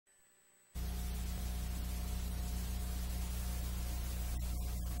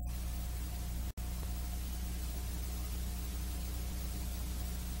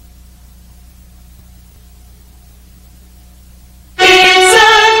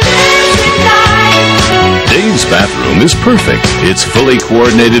bathroom is perfect. It's fully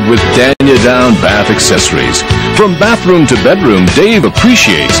coordinated with Daniadown bath accessories. From bathroom to bedroom, Dave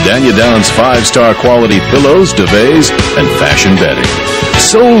appreciates Daniadown's 5-star quality pillows, duvets, and fashion bedding.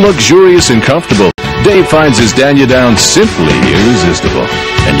 So luxurious and comfortable, Dave finds his Daniadown simply irresistible.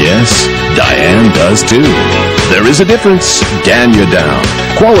 And yes, Diane does too. There is a difference. Daniadown.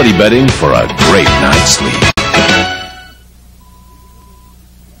 Quality bedding for a great night's sleep.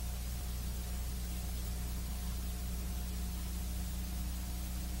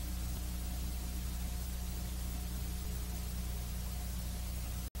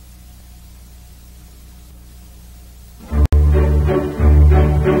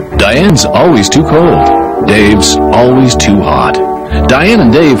 Diane's always too cold. Dave's always too hot. Diane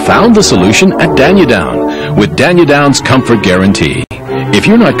and Dave found the solution at Daniadown with Daniadown's Comfort Guarantee. If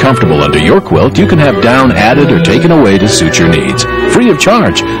you're not comfortable under your quilt, you can have down added or taken away to suit your needs. Free of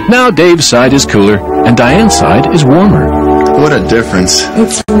charge. Now Dave's side is cooler and Diane's side is warmer. What a difference.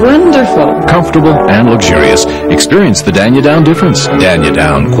 It's wonderful. Comfortable and luxurious. Experience the Daniadown difference.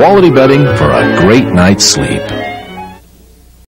 Daniadown quality bedding for a great night's sleep.